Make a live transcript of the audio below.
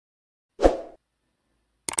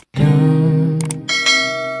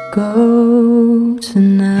go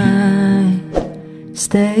tonight.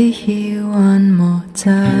 Stay here one more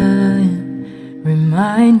time.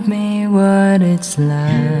 Remind me what it's like,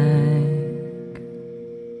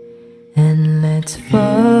 and let's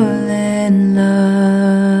fall in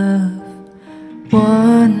love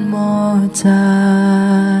one more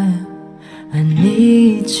time. I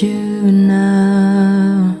need you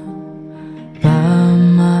now by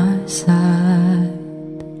my side.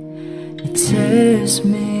 It tears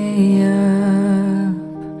me up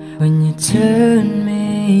when you turn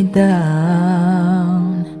me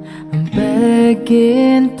down. I'm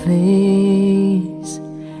begging, please,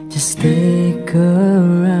 just stick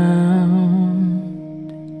around.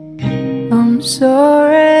 I'm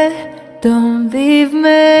sorry, don't leave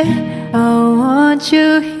me. I want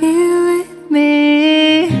you here with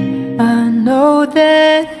me. I know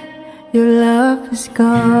that your love is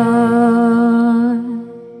gone.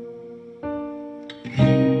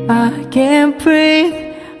 I can't breathe,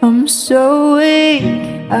 I'm so weak.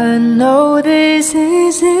 I know this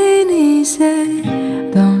isn't easy.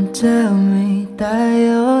 Don't tell me that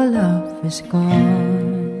your love is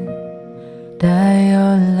gone, that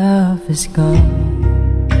your love is gone.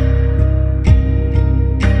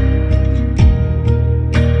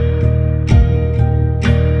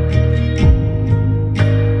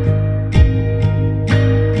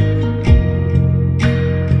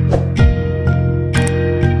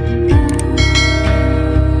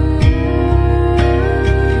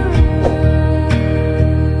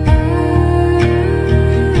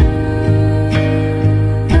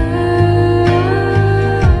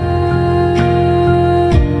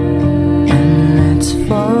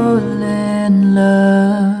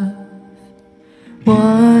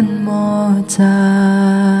 One more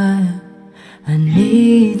time, I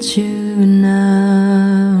need you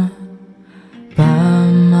now by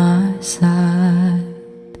my side.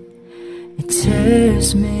 It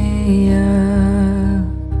tears me up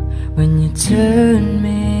when you turn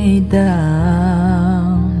me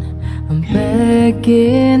down. I'm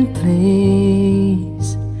begging,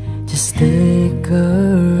 please, just stick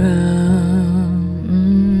around.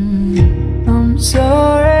 I'm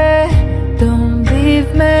sorry, don't leave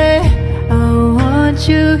me. I want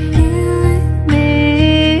you here with me.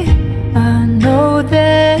 I know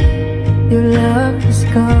that your love is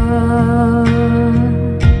gone.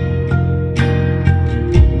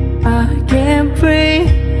 I can't breathe,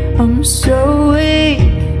 I'm so weak.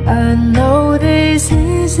 I know this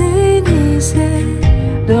isn't easy.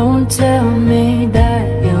 Don't tell me that